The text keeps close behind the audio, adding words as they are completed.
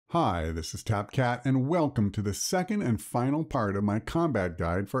Hi, this is TapCat, and welcome to the second and final part of my combat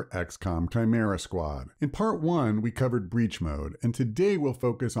guide for XCOM Chimera Squad. In part 1, we covered Breach Mode, and today we'll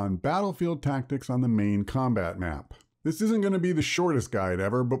focus on battlefield tactics on the main combat map. This isn't going to be the shortest guide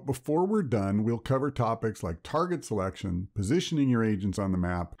ever, but before we're done, we'll cover topics like target selection, positioning your agents on the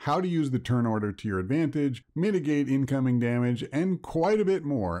map, how to use the turn order to your advantage, mitigate incoming damage, and quite a bit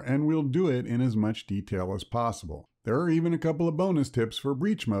more, and we'll do it in as much detail as possible. There are even a couple of bonus tips for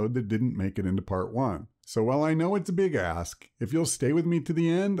Breach Mode that didn't make it into part 1. So while I know it's a big ask, if you'll stay with me to the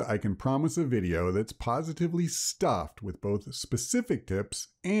end, I can promise a video that's positively stuffed with both specific tips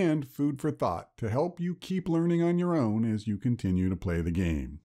and food for thought to help you keep learning on your own as you continue to play the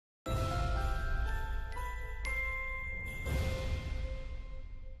game.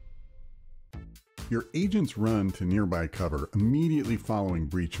 Your agents run to nearby cover immediately following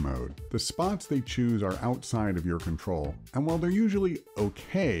Breach Mode. The spots they choose are outside of your control, and while they're usually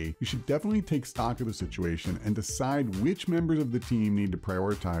okay, you should definitely take stock of the situation and decide which members of the team need to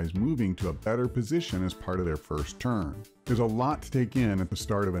prioritize moving to a better position as part of their first turn. There's a lot to take in at the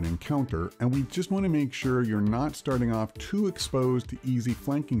start of an encounter, and we just want to make sure you're not starting off too exposed to easy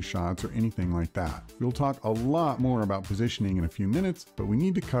flanking shots or anything like that. We'll talk a lot more about positioning in a few minutes, but we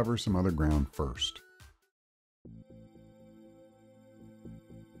need to cover some other ground first.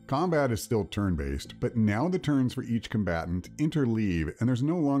 Combat is still turn-based, but now the turns for each combatant interleave, and there's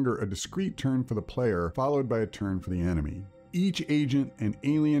no longer a discrete turn for the player followed by a turn for the enemy. Each agent and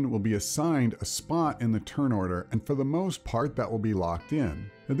alien will be assigned a spot in the turn order, and for the most part that will be locked in.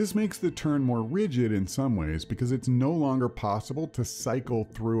 Now, this makes the turn more rigid in some ways because it's no longer possible to cycle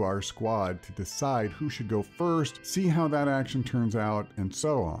through our squad to decide who should go first, see how that action turns out, and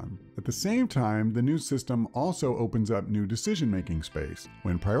so on. At the same time, the new system also opens up new decision-making space.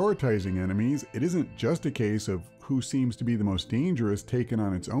 When prioritizing enemies, it isn't just a case of who seems to be the most dangerous taken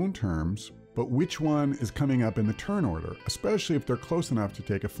on its own terms, but which one is coming up in the turn order, especially if they're close enough to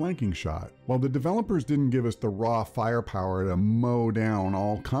take a flanking shot. While the developers didn't give us the raw firepower to mow down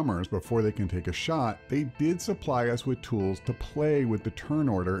all comers before they can take a shot, they did supply us with tools to play with the turn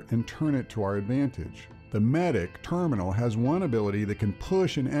order and turn it to our advantage. The medic terminal has one ability that can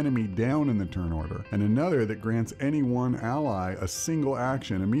push an enemy down in the turn order, and another that grants any one ally a single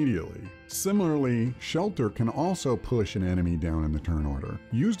action immediately. Similarly, Shelter can also push an enemy down in the turn order.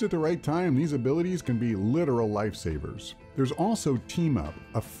 Used at the right time, these abilities can be literal lifesavers. There's also Team Up,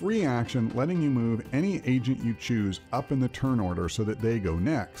 a free action letting you move any agent you choose up in the turn order so that they go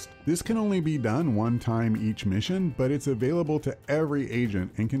next. This can only be done one time each mission, but it's available to every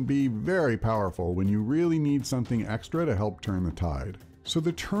agent and can be very powerful when you really need something extra to help turn the tide. So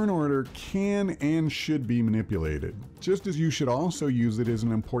the turn order can and should be manipulated, just as you should also use it as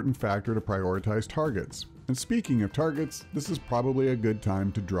an important factor to prioritize targets. And speaking of targets, this is probably a good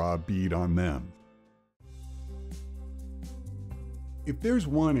time to draw a bead on them. If there's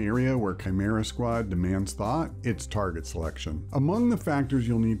one area where Chimera Squad demands thought, it's target selection. Among the factors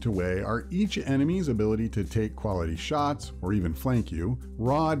you'll need to weigh are each enemy's ability to take quality shots, or even flank you,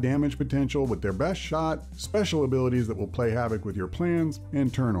 raw damage potential with their best shot, special abilities that will play havoc with your plans,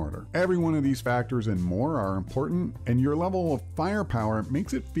 and turn order. Every one of these factors and more are important, and your level of firepower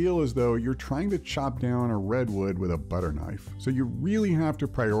makes it feel as though you're trying to chop down a redwood with a butter knife. So you really have to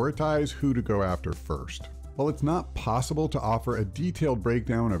prioritize who to go after first. While it's not possible to offer a detailed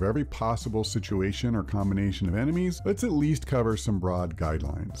breakdown of every possible situation or combination of enemies, let's at least cover some broad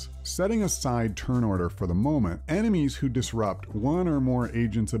guidelines. Setting aside turn order for the moment, enemies who disrupt one or more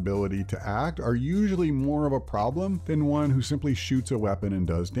agents' ability to act are usually more of a problem than one who simply shoots a weapon and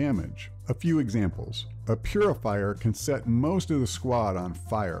does damage. A few examples. A Purifier can set most of the squad on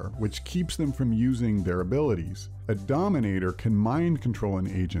fire, which keeps them from using their abilities. A Dominator can mind control an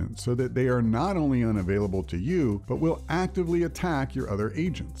agent so that they are not only unavailable to you, but will actively attack your other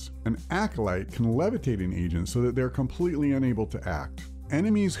agents. An Acolyte can levitate an agent so that they're completely unable to act.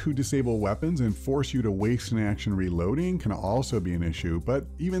 Enemies who disable weapons and force you to waste an action reloading can also be an issue, but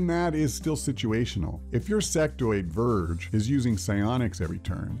even that is still situational. If your sectoid Verge is using psionics every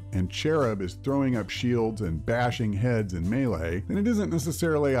turn, and Cherub is throwing up shields and bashing heads in melee, then it isn't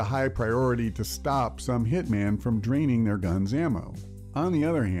necessarily a high priority to stop some hitman from draining their gun's ammo. On the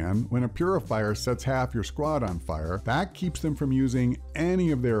other hand, when a Purifier sets half your squad on fire, that keeps them from using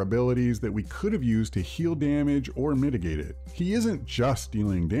any of their abilities that we could have used to heal damage or mitigate it. He isn't just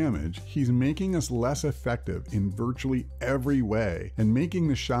dealing damage, he's making us less effective in virtually every way, and making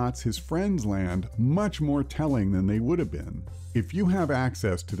the shots his friends land much more telling than they would have been. If you have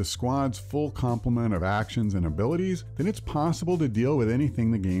access to the squad's full complement of actions and abilities, then it's possible to deal with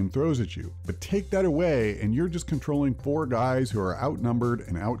anything the game throws at you. But take that away and you're just controlling 4 guys who are out outnumbered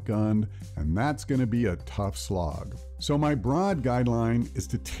and outgunned, and that's going to be a tough slog. So my broad guideline is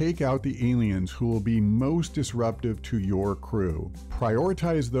to take out the aliens who will be most disruptive to your crew.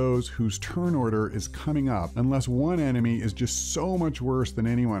 Prioritize those whose turn order is coming up unless one enemy is just so much worse than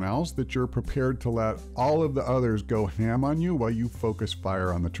anyone else that you're prepared to let all of the others go ham on you while you focus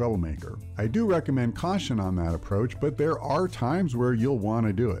fire on the troublemaker. I do recommend caution on that approach, but there are times where you'll want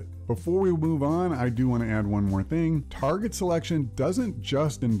to do it. Before we move on, I do want to add one more thing. Target selection doesn't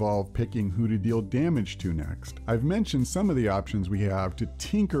just involve picking who to deal damage to next. I've mentioned some of the options we have to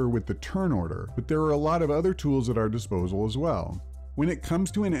tinker with the turn order, but there are a lot of other tools at our disposal as well. When it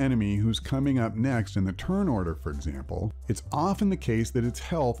comes to an enemy who's coming up next in the turn order, for example, it's often the case that its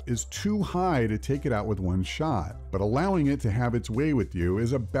health is too high to take it out with one shot, but allowing it to have its way with you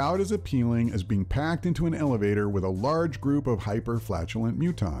is about as appealing as being packed into an elevator with a large group of hyper-flatulent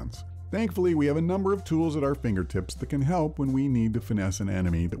mutons. Thankfully, we have a number of tools at our fingertips that can help when we need to finesse an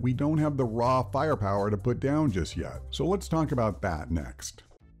enemy that we don't have the raw firepower to put down just yet. So let's talk about that next.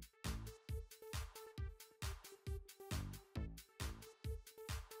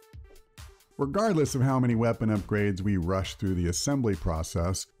 Regardless of how many weapon upgrades we rush through the assembly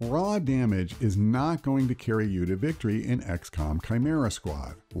process, raw damage is not going to carry you to victory in XCOM Chimera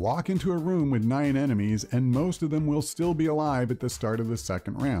Squad. Walk into a room with 9 enemies and most of them will still be alive at the start of the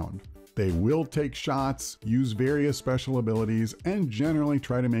second round. They will take shots, use various special abilities, and generally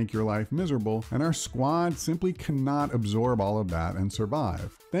try to make your life miserable, and our squad simply cannot absorb all of that and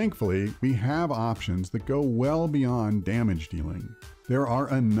survive. Thankfully, we have options that go well beyond damage dealing. There are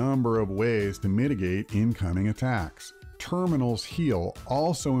a number of ways to mitigate incoming attacks. Terminal's heal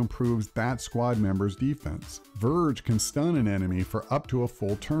also improves that squad member's defense. Verge can stun an enemy for up to a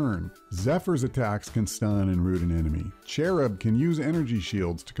full turn. Zephyr's attacks can stun and root an enemy. Cherub can use energy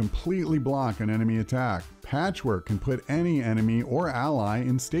shields to completely block an enemy attack. Patchwork can put any enemy or ally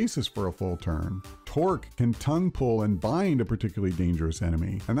in stasis for a full turn. Torque can tongue pull and bind a particularly dangerous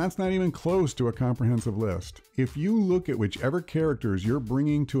enemy, and that's not even close to a comprehensive list. If you look at whichever characters you're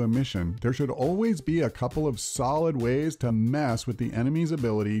bringing to a mission, there should always be a couple of solid ways to mess with the enemy's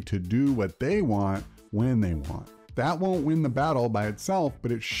ability to do what they want when they want. That won't win the battle by itself,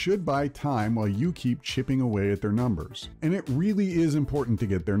 but it should buy time while you keep chipping away at their numbers. And it really is important to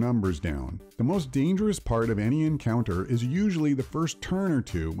get their numbers down. The most dangerous part of any encounter is usually the first turn or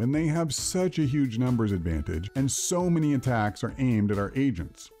two when they have such a huge numbers advantage and so many attacks are aimed at our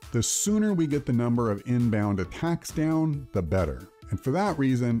agents. The sooner we get the number of inbound attacks down, the better. And for that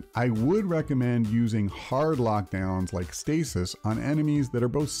reason, I would recommend using hard lockdowns like stasis on enemies that are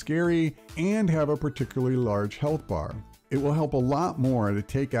both scary and have a particularly large health bar. It will help a lot more to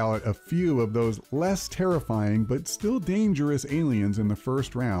take out a few of those less terrifying but still dangerous aliens in the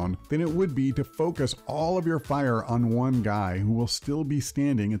first round than it would be to focus all of your fire on one guy who will still be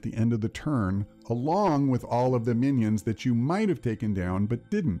standing at the end of the turn, along with all of the minions that you might have taken down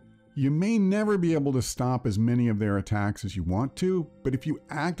but didn't. You may never be able to stop as many of their attacks as you want to, but if you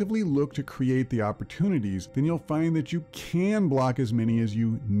actively look to create the opportunities, then you'll find that you can block as many as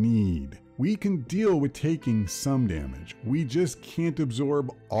you need. We can deal with taking some damage. We just can't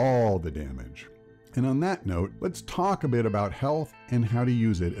absorb all the damage. And on that note, let's talk a bit about health and how to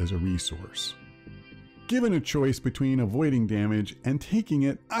use it as a resource. Given a choice between avoiding damage and taking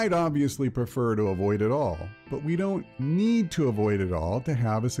it, I'd obviously prefer to avoid it all, but we don't need to avoid it all to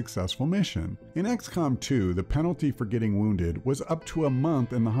have a successful mission. In XCOM 2, the penalty for getting wounded was up to a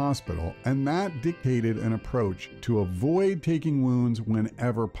month in the hospital, and that dictated an approach to avoid taking wounds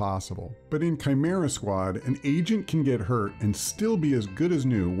whenever possible. But in Chimera Squad, an agent can get hurt and still be as good as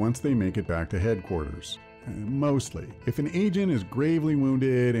new once they make it back to headquarters. Mostly. If an agent is gravely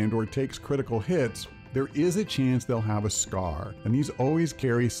wounded and/or takes critical hits, there is a chance they'll have a scar, and these always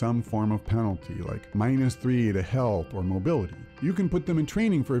carry some form of penalty, like -3 to health or mobility. You can put them in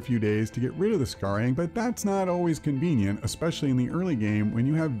training for a few days to get rid of the scarring, but that's not always convenient, especially in the early game when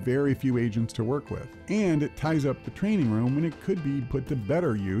you have very few agents to work with. And it ties up the training room when it could be put to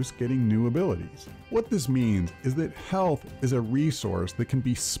better use getting new abilities. What this means is that health is a resource that can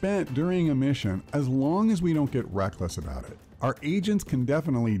be spent during a mission as long as we don't get reckless about it. Our agents can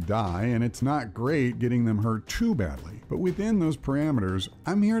definitely die, and it's not great getting them hurt too badly. But within those parameters,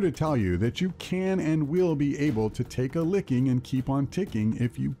 I'm here to tell you that you can and will be able to take a licking and keep on ticking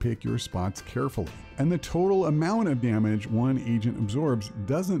if you pick your spots carefully. And the total amount of damage one agent absorbs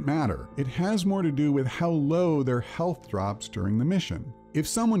doesn't matter. It has more to do with how low their health drops during the mission. If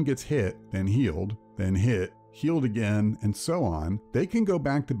someone gets hit, then healed, then hit, healed again, and so on, they can go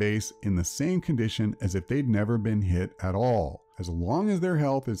back to base in the same condition as if they'd never been hit at all. As long as their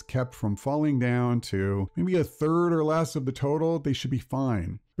health is kept from falling down to maybe a third or less of the total, they should be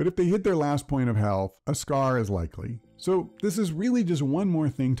fine. But if they hit their last point of health, a scar is likely. So this is really just one more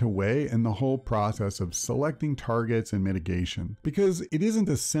thing to weigh in the whole process of selecting targets and mitigation, because it isn't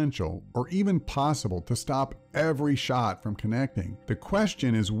essential or even possible to stop every shot from connecting. The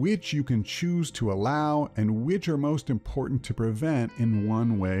question is which you can choose to allow and which are most important to prevent in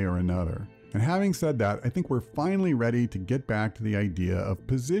one way or another. And having said that, I think we're finally ready to get back to the idea of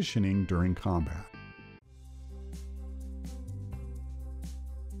positioning during combat.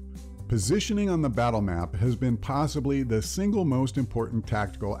 Positioning on the battle map has been possibly the single most important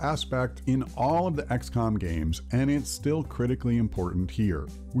tactical aspect in all of the XCOM games, and it's still critically important here.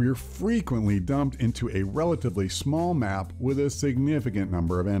 We're frequently dumped into a relatively small map with a significant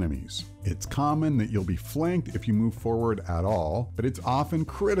number of enemies. It's common that you'll be flanked if you move forward at all, but it's often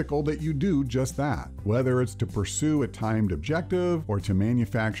critical that you do just that. Whether it's to pursue a timed objective or to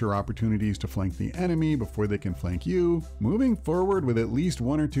manufacture opportunities to flank the enemy before they can flank you, moving forward with at least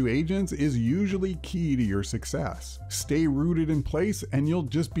one or two agents is usually key to your success. Stay rooted in place and you'll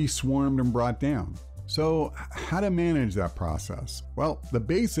just be swarmed and brought down. So how to manage that process? Well, the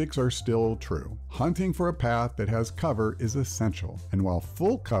basics are still true. Hunting for a path that has cover is essential, and while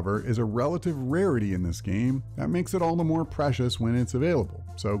full cover is a relative rarity in this game, that makes it all the more precious when it's available,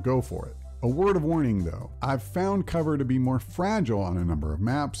 so go for it. A word of warning though, I've found cover to be more fragile on a number of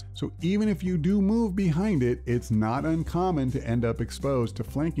maps, so even if you do move behind it, it's not uncommon to end up exposed to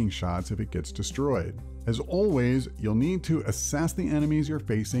flanking shots if it gets destroyed. As always, you'll need to assess the enemies you're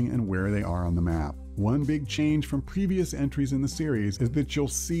facing and where they are on the map. One big change from previous entries in the series is that you'll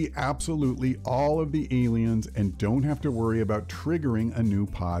see absolutely all of the aliens and don't have to worry about triggering a new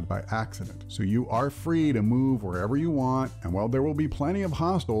pod by accident. So you are free to move wherever you want, and while there will be plenty of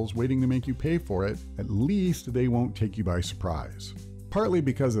hostiles waiting to make you pay for it, at least they won't take you by surprise. Partly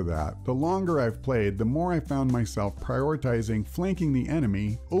because of that, the longer I've played, the more I found myself prioritizing flanking the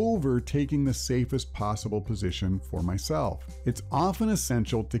enemy over taking the safest possible position for myself. It's often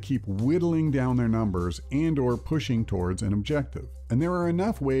essential to keep whittling down their numbers and/or pushing towards an objective. And there are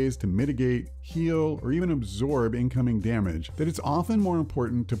enough ways to mitigate, heal, or even absorb incoming damage that it's often more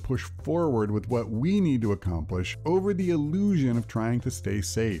important to push forward with what we need to accomplish over the illusion of trying to stay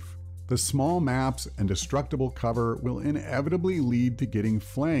safe. The small maps and destructible cover will inevitably lead to getting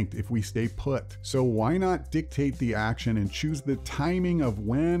flanked if we stay put. So why not dictate the action and choose the timing of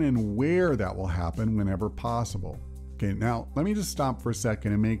when and where that will happen whenever possible? Okay, now let me just stop for a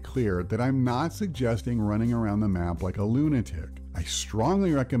second and make clear that I'm not suggesting running around the map like a lunatic. I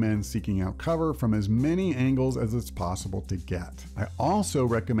strongly recommend seeking out cover from as many angles as it's possible to get. I also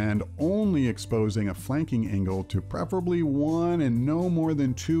recommend only exposing a flanking angle to preferably one and no more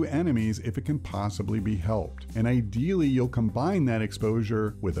than two enemies if it can possibly be helped. And ideally you'll combine that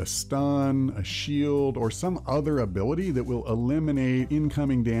exposure with a stun, a shield, or some other ability that will eliminate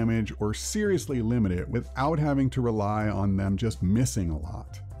incoming damage or seriously limit it without having to rely on them just missing a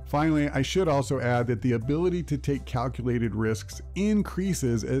lot. Finally, I should also add that the ability to take calculated risks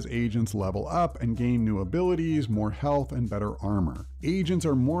increases as agents level up and gain new abilities, more health, and better armor. Agents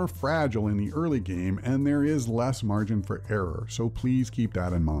are more fragile in the early game, and there is less margin for error, so please keep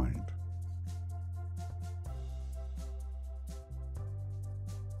that in mind.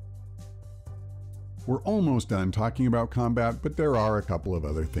 We're almost done talking about combat, but there are a couple of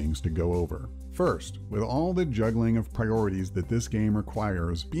other things to go over. First, with all the juggling of priorities that this game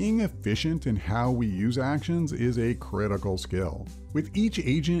requires, being efficient in how we use actions is a critical skill. With each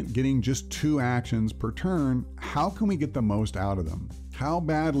agent getting just 2 actions per turn, how can we get the most out of them? How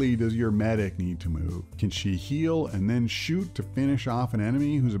badly does your medic need to move? Can she heal and then shoot to finish off an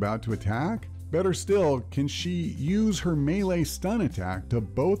enemy who's about to attack? Better still, can she use her melee stun attack to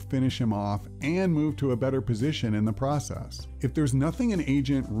both finish him off and move to a better position in the process? If there's nothing an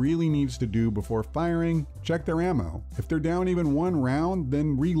agent really needs to do before firing, check their ammo. If they're down even 1 round,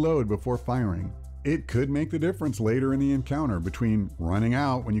 then reload before firing. It could make the difference later in the encounter between running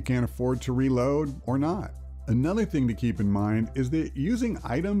out when you can't afford to reload or not. Another thing to keep in mind is that using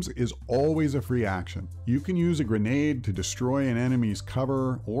items is always a free action. You can use a grenade to destroy an enemy's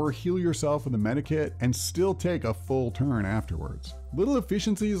cover or heal yourself with a medikit and still take a full turn afterwards. Little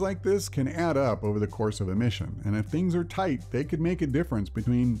efficiencies like this can add up over the course of a mission, and if things are tight, they could make a difference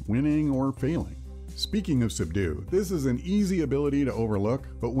between winning or failing. Speaking of subdue, this is an easy ability to overlook,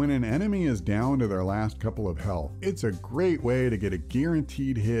 but when an enemy is down to their last couple of health, it's a great way to get a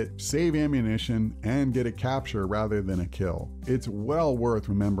guaranteed hit, save ammunition, and get a capture rather than a kill. It's well worth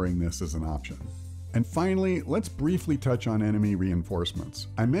remembering this as an option. And finally, let's briefly touch on enemy reinforcements.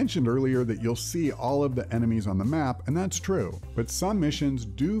 I mentioned earlier that you'll see all of the enemies on the map, and that's true, but some missions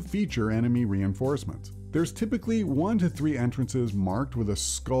do feature enemy reinforcements. There's typically 1 to 3 entrances marked with a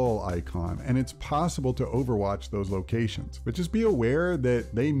skull icon, and it's possible to overwatch those locations. But just be aware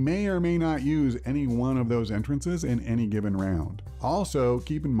that they may or may not use any one of those entrances in any given round. Also,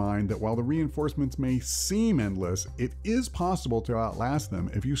 keep in mind that while the reinforcements may seem endless, it is possible to outlast them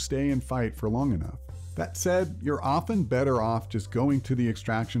if you stay and fight for long enough. That said, you're often better off just going to the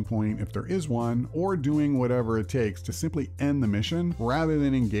extraction point if there is one, or doing whatever it takes to simply end the mission rather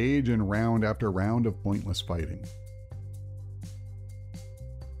than engage in round after round of pointless fighting.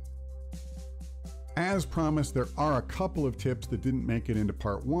 As promised, there are a couple of tips that didn't make it into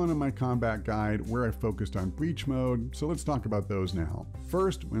part 1 of my combat guide where I focused on breach mode, so let's talk about those now.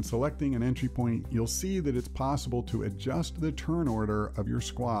 First, when selecting an entry point, you'll see that it's possible to adjust the turn order of your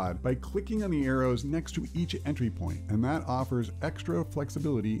squad by clicking on the arrows next to each entry point, and that offers extra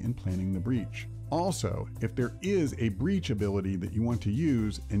flexibility in planning the breach. Also, if there is a breach ability that you want to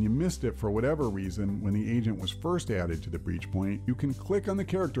use and you missed it for whatever reason when the agent was first added to the breach point, you can click on the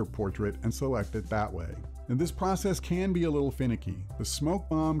character portrait and select it that way. And this process can be a little finicky. The smoke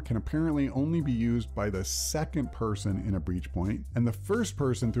bomb can apparently only be used by the second person in a breach point, and the first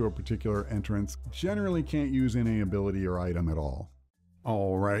person through a particular entrance generally can't use any ability or item at all.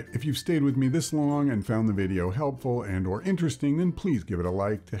 Alright, if you've stayed with me this long and found the video helpful and or interesting, then please give it a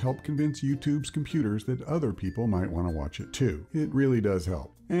like to help convince YouTube's computers that other people might want to watch it too. It really does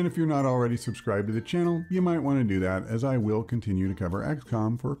help. And if you're not already subscribed to the channel, you might want to do that, as I will continue to cover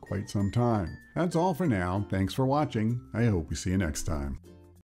XCOM for quite some time. That's all for now. Thanks for watching. I hope we see you next time.